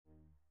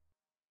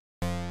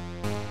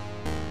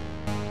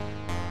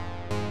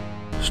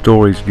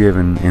stories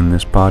given in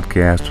this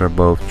podcast are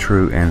both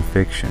true and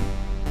fiction,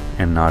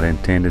 and not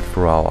intended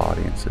for all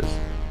audiences.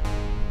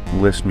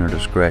 Listener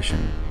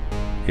discretion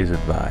is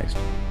advised.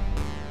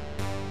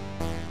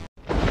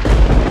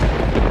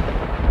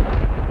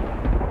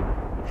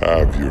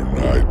 Have your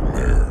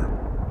nightmare.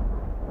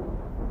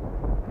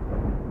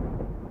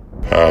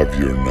 Have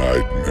your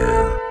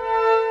nightmare.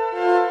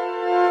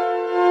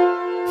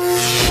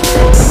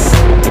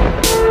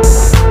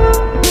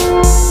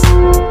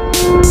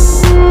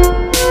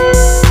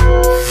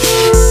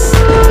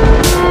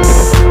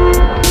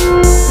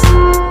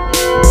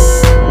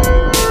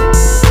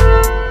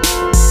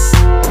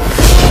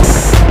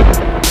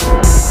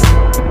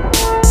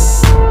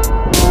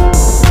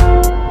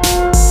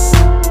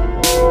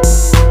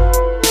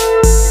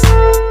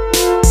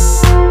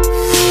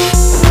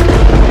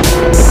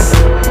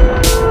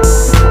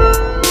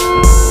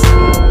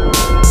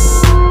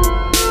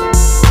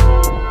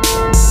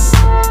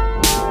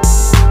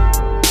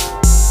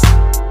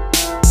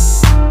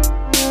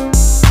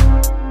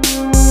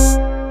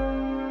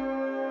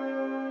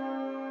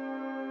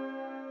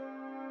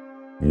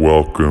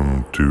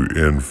 Welcome to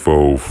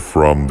Info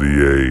from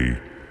the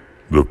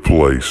A, the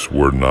place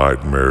where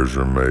nightmares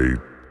are made.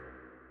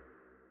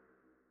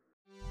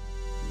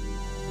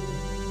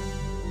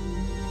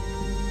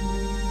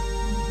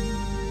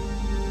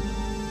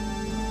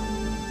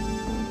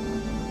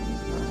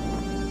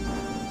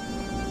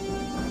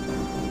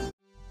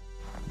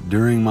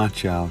 During my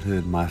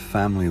childhood, my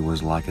family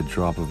was like a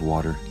drop of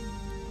water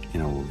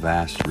in a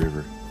vast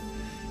river,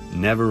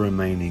 never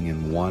remaining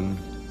in one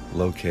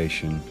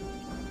location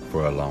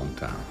for a long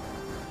time.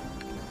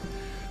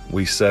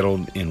 We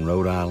settled in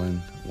Rhode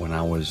Island when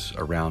I was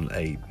around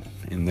 8,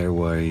 and there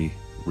we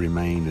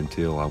remained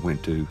until I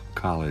went to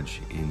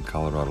college in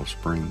Colorado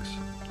Springs.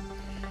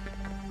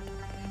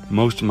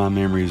 Most of my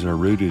memories are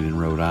rooted in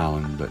Rhode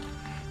Island, but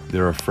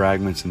there are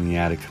fragments in the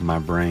attic of my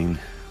brain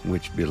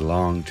which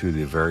belong to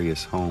the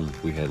various homes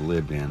we had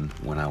lived in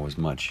when I was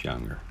much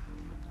younger.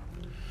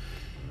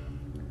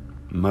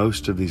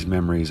 Most of these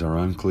memories are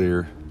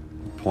unclear,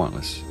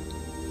 pointless,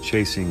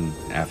 chasing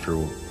after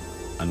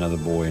another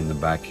boy in the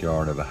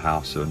backyard of a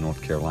house in North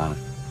Carolina,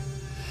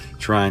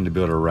 trying to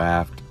build a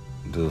raft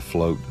to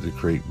float the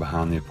creek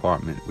behind the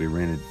apartment we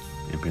rented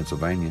in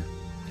Pennsylvania,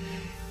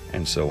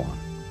 and so on.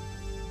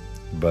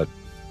 But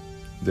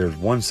there's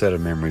one set of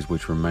memories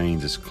which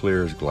remains as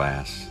clear as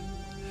glass,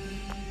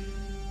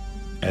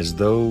 as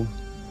though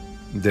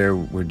they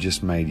were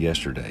just made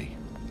yesterday.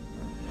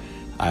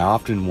 I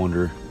often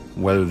wonder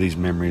whether these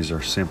memories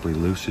are simply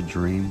lucid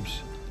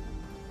dreams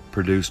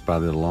produced by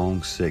the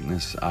long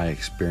sickness I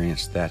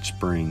experienced that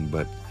spring,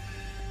 but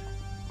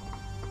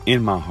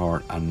in my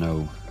heart I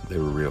know they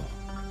were real.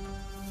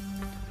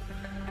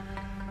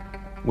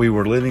 We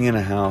were living in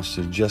a house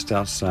just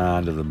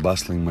outside of the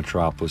bustling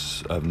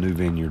metropolis of New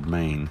Vineyard,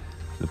 Maine.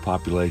 The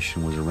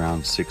population was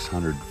around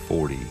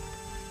 640.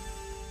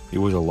 It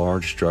was a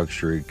large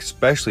structure,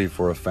 especially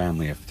for a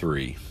family of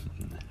 3.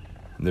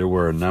 There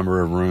were a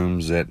number of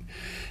rooms that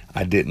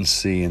I didn't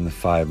see in the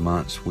 5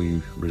 months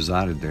we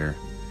resided there.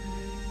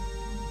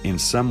 In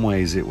some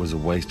ways it was a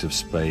waste of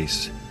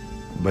space,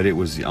 but it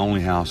was the only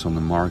house on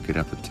the market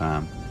at the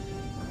time,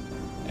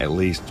 at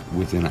least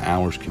within an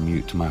hour's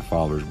commute to my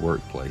father's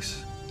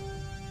workplace.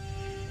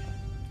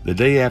 The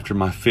day after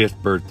my 5th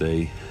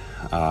birthday,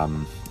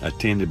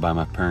 attended by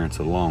my parents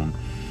alone,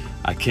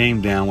 I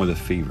came down with a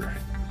fever.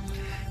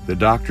 The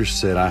doctor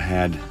said I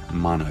had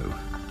mono,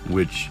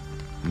 which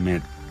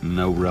meant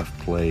no rough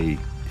play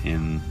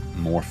and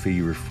more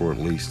fever for at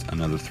least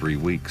another 3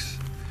 weeks.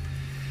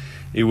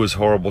 It was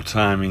horrible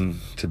timing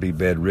to be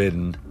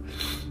bedridden,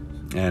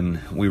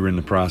 and we were in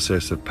the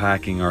process of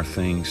packing our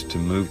things to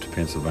move to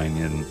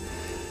Pennsylvania, and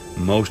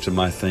most of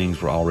my things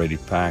were already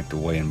packed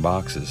away in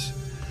boxes,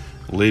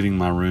 leaving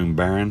my room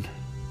barren.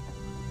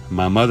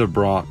 My mother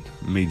brought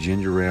me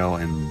ginger ale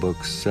and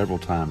books several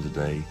times a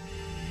day,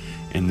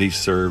 and these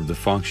served the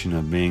function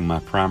of being my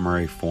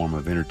primary form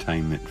of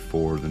entertainment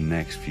for the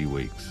next few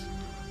weeks.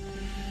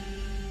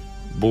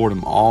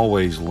 Boredom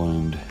always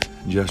loomed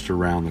just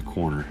around the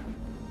corner,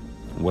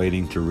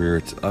 waiting to rear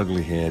its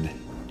ugly head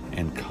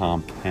and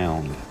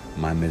compound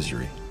my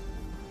misery.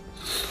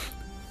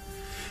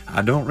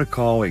 I don't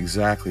recall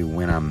exactly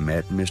when I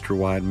met Mr.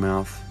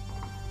 Widemouth.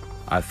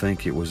 I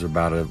think it was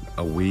about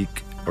a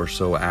week or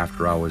so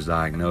after I was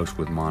diagnosed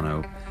with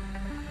mono.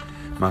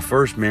 My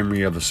first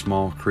memory of the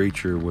small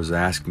creature was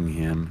asking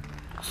him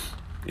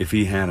if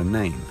he had a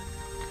name,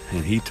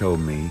 and he told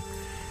me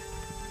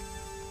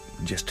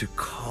just to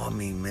call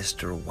me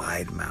Mr.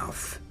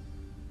 Widemouth,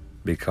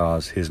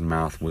 because his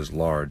mouth was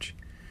large.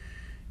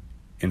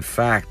 In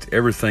fact,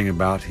 everything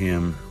about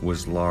him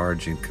was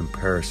large in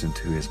comparison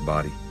to his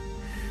body.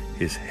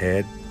 His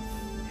head,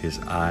 his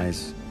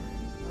eyes,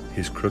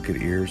 his crooked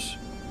ears,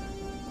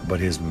 but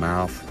his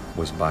mouth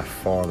was by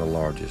far the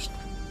largest.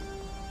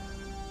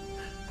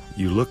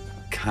 "You look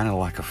kind of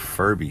like a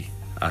Furby,"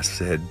 I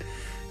said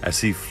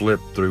as he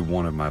flipped through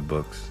one of my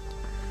books.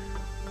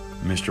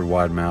 Mr.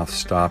 Widemouth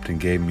stopped and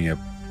gave me a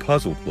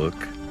puzzled look.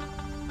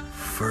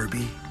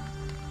 "Furby?"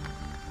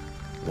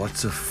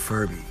 "What's a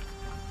Furby?"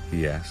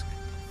 he asked.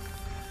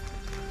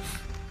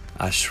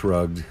 I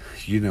shrugged.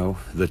 "You know,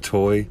 the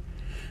toy,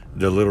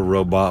 the little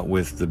robot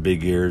with the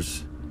big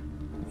ears.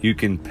 You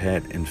can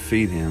pet and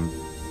feed him,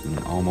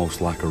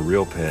 almost like a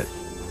real pet."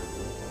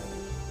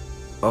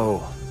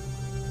 "Oh,"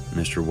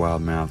 Mr.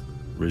 Wildmouth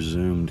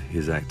resumed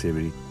his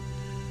activity.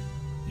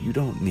 "You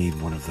don't need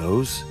one of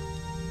those.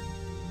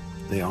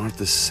 They aren't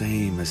the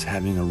same as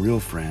having a real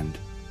friend."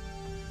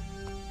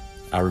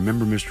 I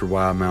remember Mr.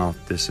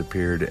 Wildmouth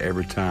disappeared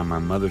every time my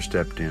mother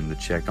stepped in to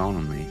check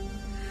on me.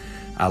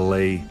 "I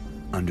lay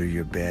under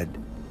your bed,"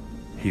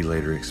 he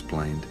later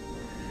explained.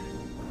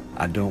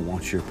 "I don't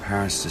want your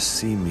parents to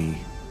see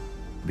me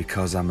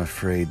because I'm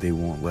afraid they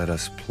won't let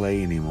us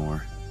play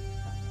anymore."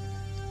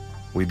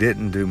 We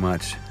didn't do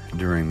much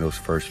during those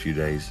first few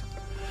days.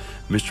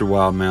 Mr.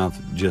 Wildmouth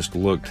just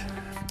looked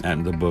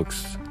at the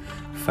books,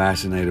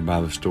 fascinated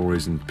by the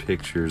stories and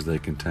pictures they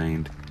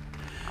contained.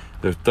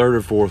 The third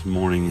or fourth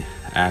morning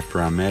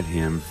after I met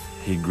him,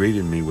 he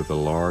greeted me with a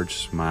large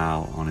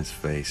smile on his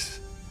face,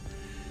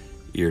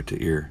 ear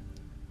to ear.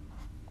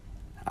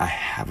 "I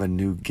have a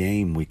new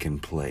game we can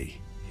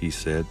play," he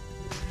said.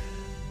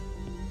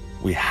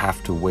 "We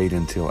have to wait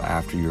until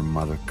after your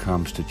mother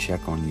comes to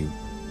check on you,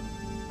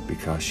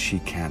 because she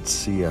can't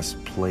see us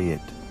play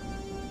it.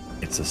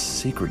 It's a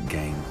secret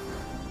game,"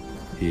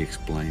 he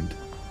explained.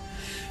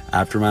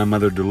 After my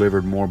mother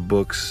delivered more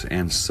books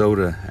and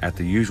soda at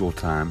the usual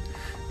time,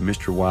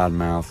 Mr.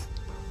 Wildmouth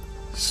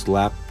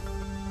slipped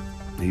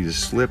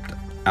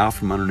out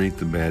from underneath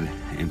the bed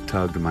and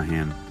tugged my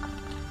hand.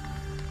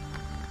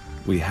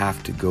 "We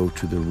have to go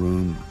to the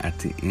room at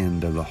the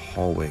end of the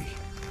hallway,"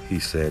 he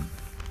said.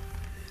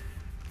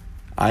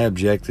 I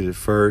objected at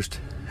first,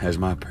 as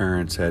my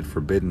parents had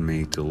forbidden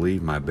me to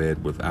leave my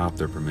bed without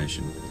their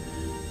permission.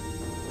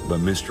 But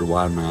Mr.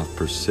 Widemouth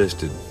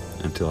persisted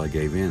until I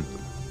gave in.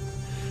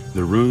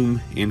 The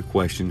room in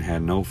question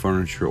had no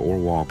furniture or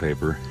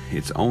wallpaper.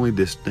 Its only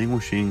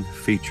distinguishing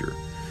feature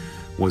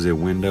was a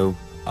window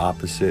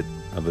opposite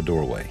of a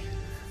doorway.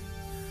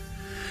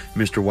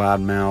 Mr.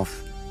 Widemouth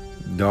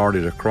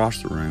darted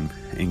across the room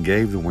and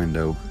gave the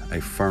window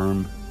a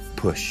firm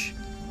push.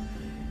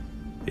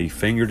 He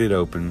fingered it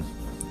open,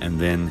 and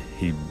then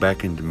he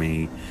beckoned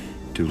me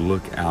to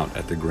look out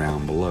at the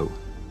ground below.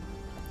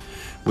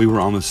 We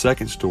were on the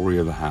second story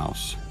of the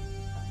house,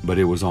 but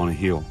it was on a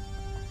hill,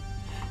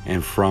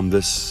 and from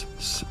this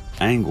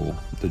angle,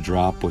 the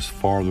drop was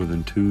farther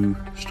than 2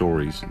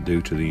 stories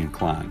due to the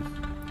incline.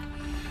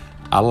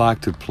 "I like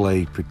to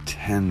play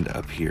pretend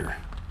up here,"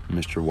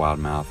 Mr.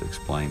 Wildmouth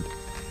explained.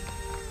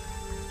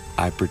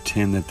 "I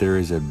pretend that there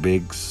is a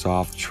big,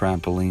 soft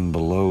trampoline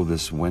below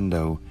this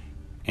window,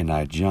 and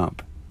I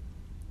jump.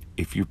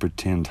 If you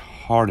pretend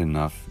hard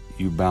enough,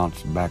 you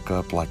bounce back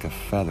up like a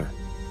feather."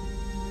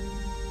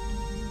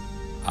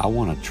 "I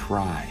want to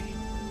try."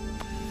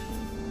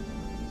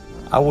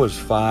 I was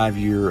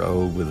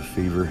 5-year-old with a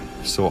fever,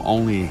 so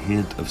only a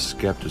hint of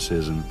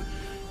skepticism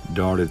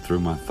darted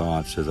through my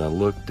thoughts as I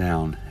looked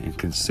down and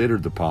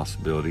considered the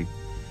possibility.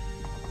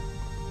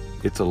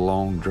 "It's a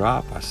long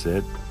drop," I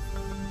said.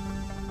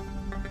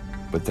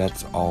 "But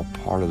that's all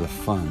part of the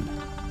fun.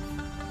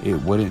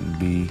 It wouldn't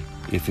be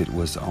if it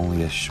was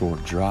only a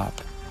short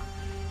drop.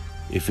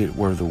 If it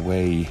were the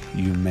way,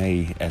 you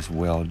may as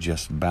well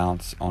just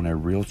bounce on a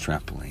real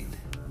trampoline,"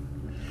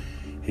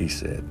 he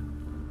said.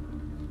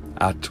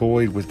 I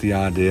toyed with the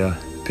idea,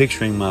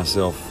 picturing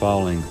myself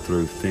falling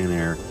through thin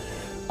air,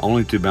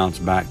 only to bounce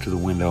back to the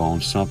window on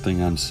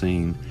something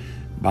unseen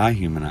by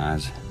human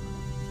eyes.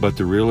 But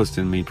the realist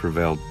in me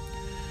prevailed.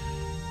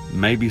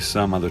 "Maybe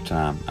some other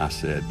time," I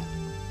said.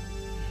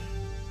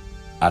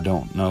 "I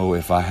don't know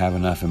if I have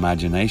enough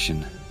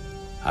imagination.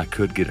 I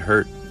could get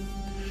hurt."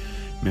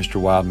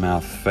 Mr.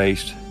 Wildmouth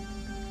faced.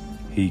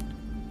 He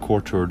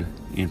contoured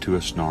into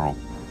a snarl,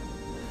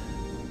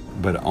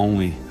 but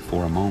only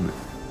for a moment.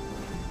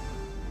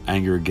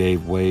 Anger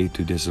gave way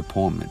to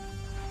disappointment.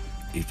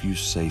 "If you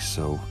say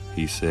so,"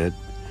 he said.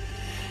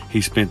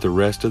 He spent the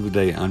rest of the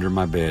day under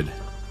my bed,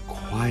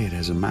 quiet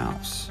as a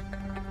mouse.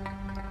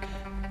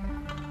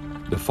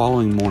 The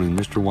following morning,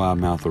 Mr.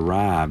 Wildmouth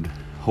arrived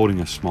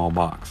holding a small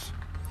box.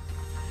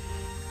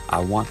 "I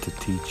want to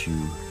teach you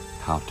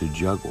how to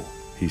juggle,"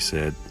 he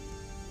said.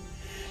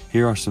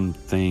 "Here are some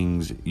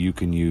things you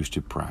can use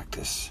to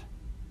practice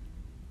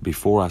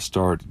before I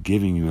start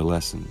giving you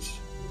lessons."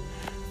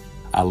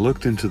 I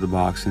looked into the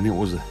box and it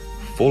was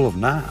full of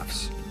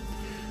knives.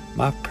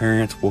 "My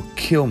parents will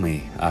kill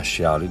me," I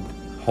shouted,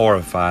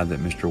 horrified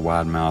that Mr.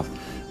 Widemouth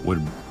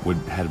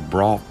had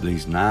brought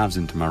these knives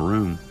into my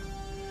room.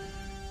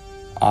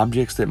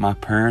 Objects that my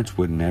parents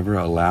would never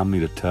allow me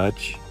to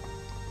touch.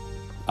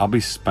 I'll be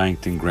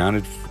spanked and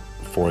grounded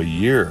for a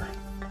year.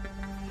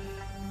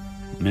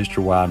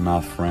 Mr.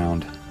 Widemouth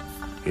frowned.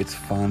 "It's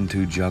fun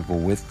to juggle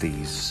with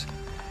these.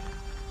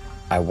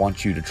 I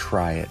want you to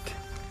try it."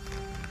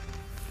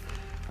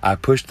 I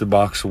pushed the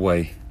box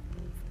away.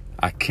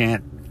 "I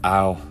can't.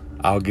 I'll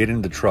get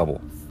into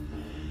trouble.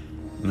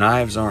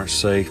 Knives aren't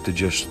safe to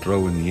just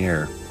throw in the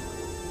air."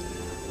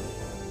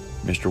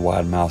 Mr.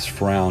 Widemouth's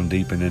frown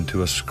deepened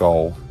into a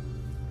scowl.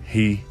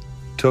 He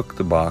took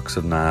the box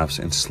of knives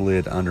and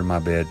slid under my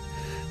bed,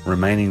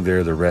 remaining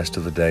there the rest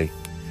of the day.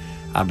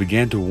 I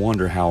began to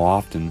wonder how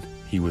often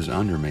he was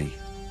under me.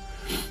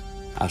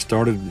 I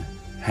started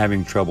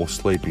having trouble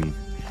sleeping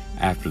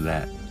after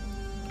that.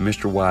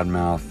 Mr.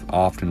 Widemouth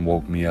often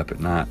woke me up at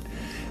night,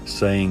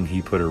 saying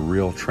he put a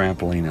real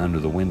trampoline under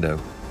the window,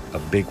 a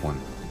big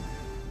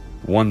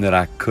one that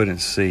I couldn't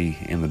see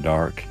in the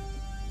dark.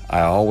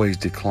 I always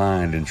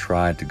declined and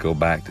tried to go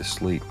back to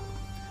sleep.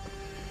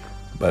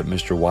 But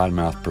Mr.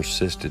 Widemouth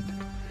persisted.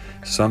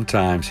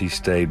 Sometimes he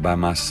stayed by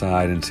my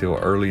side until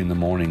early in the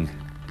morning,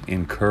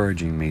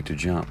 encouraging me to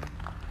jump.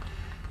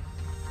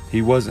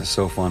 He wasn't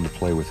so fun to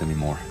play with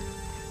anymore.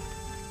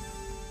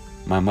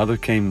 My mother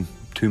came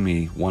to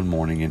me one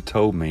morning and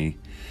told me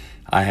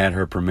I had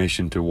her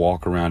permission to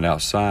walk around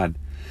outside.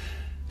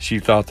 She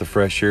thought the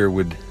fresh air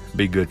would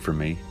be good for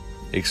me,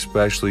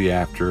 especially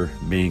after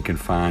being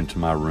confined to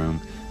my room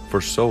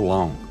for so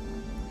long.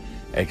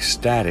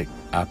 Ecstatic,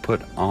 I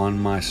put on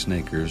my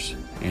sneakers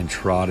and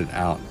trotted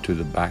out to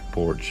the back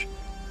porch,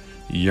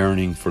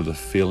 yearning for the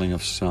feeling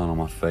of sun on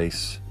my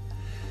face.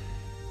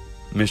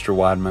 Mr.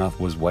 Widemouth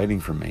was waiting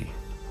for me.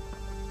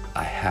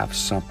 "I have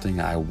something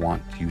I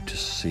want you to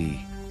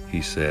see,"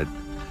 he said.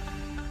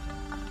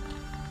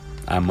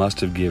 I must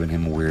have given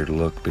him a weird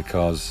look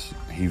because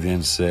he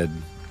then said,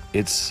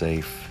 "It's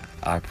safe,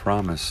 I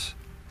promise."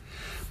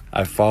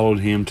 I followed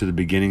him to the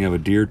beginning of a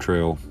deer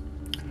trail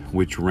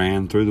which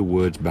ran through the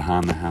woods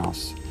behind the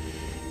house.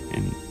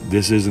 "And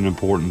this is an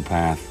important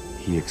path,"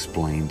 he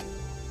explained.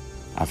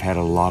 "I've had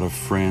a lot of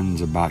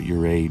friends about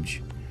your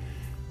age.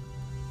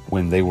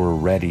 When they were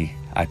ready,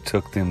 I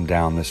took them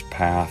down this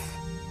path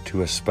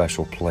to a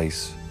special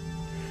place.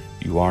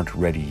 You aren't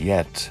ready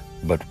yet,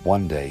 but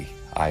one day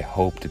I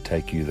hope to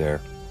take you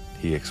there,"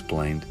 he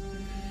explained.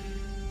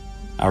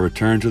 I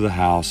returned to the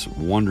house,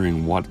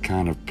 wondering what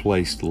kind of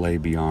place lay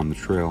beyond the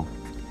trail.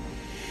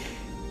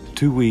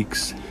 2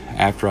 weeks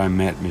after I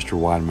met Mr.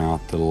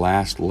 Widemouth, the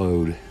last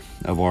load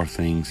of our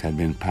things had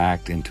been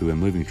packed into a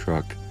moving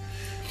truck.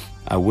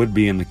 I would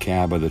be in the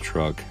cab of the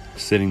truck,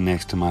 sitting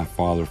next to my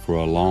father for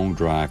a long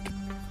drive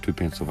to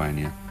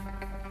Pennsylvania,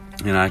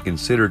 and I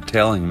considered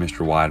telling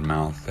Mr.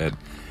 Widemouth that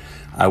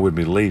I would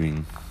be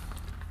leaving.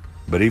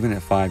 But even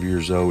at 5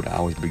 years old,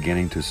 I was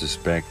beginning to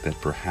suspect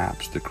that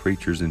perhaps the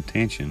creature's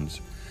intentions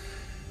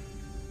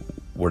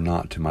were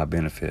not to my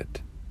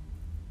benefit.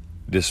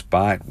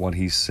 Despite what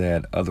he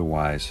said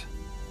otherwise,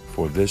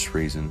 for this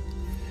reason,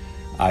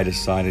 I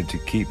decided to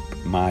keep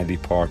my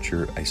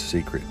departure a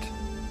secret.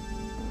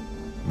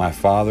 My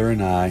father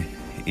and I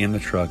in the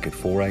truck at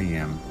 4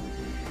 a.m.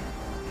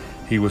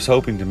 He was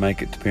hoping to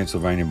make it to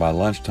Pennsylvania by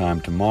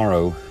lunchtime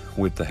tomorrow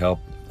with the help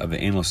of the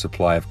endless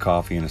supply of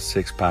coffee and a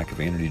 6-pack of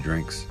energy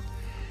drinks.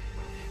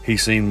 He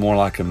seemed more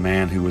like a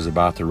man who was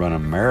about to run a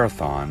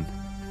marathon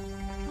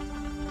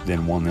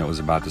than one that was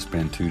about to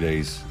spend 2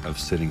 days of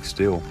sitting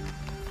still.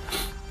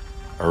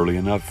 "Early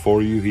enough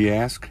for you?" he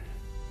asked.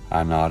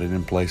 I nodded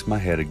and placed my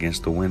head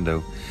against the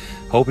window,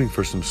 hoping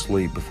for some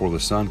sleep before the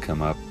sun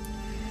come up.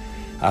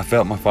 I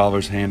felt my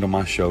father's hand on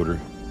my shoulder.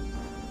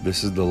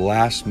 "This is the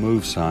last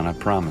move, son, I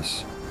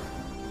promise.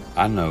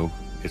 I know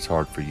it's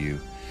hard for you.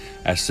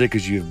 As sick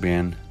as you've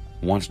been,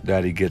 once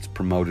Daddy gets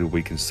promoted,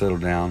 we can settle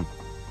down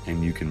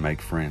and you can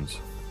make friends."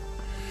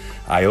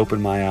 I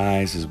opened my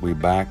eyes as we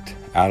backed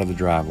out of the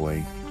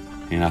driveway,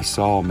 and I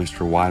saw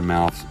Mr.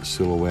 Widemouth's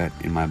silhouette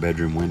in my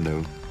bedroom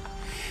window.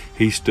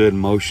 He stood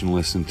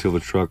motionless until the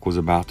truck was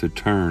about to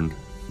turn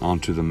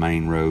onto the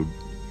main road.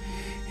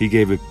 He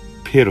gave a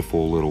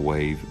pitiful little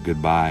wave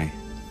goodbye,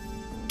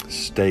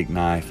 steak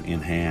knife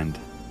in hand.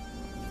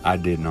 I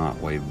did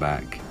not wave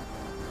back.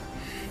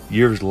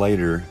 Years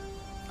later,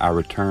 I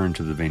returned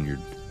to the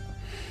vineyard.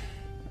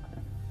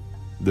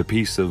 The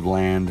piece of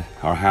land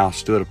our house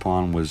stood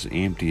upon was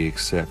empty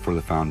except for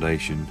the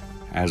foundation,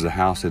 as the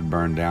house had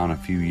burned down a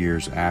few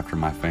years after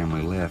my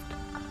family left.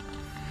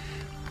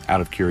 Out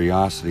of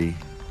curiosity,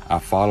 I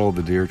followed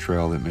the deer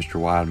trail that Mr.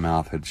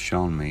 Widemouth had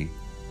shown me.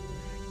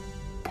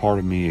 Part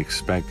of me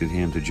expected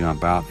him to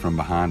jump out from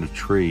behind a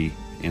tree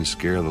and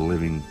scare the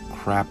living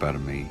crap out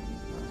of me,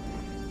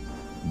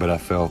 but I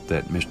felt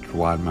that Mr.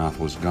 Widemouth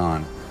was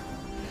gone,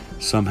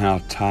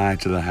 somehow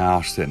tied to the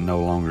house that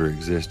no longer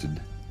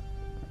existed.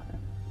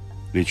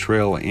 The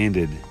trail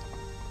ended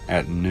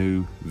at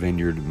New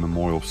Vineyard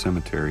Memorial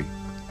Cemetery,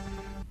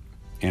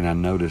 and I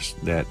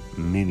noticed that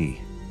many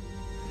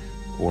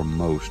or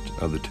most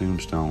of the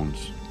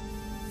tombstones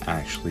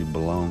actually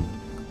belong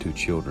to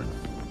children.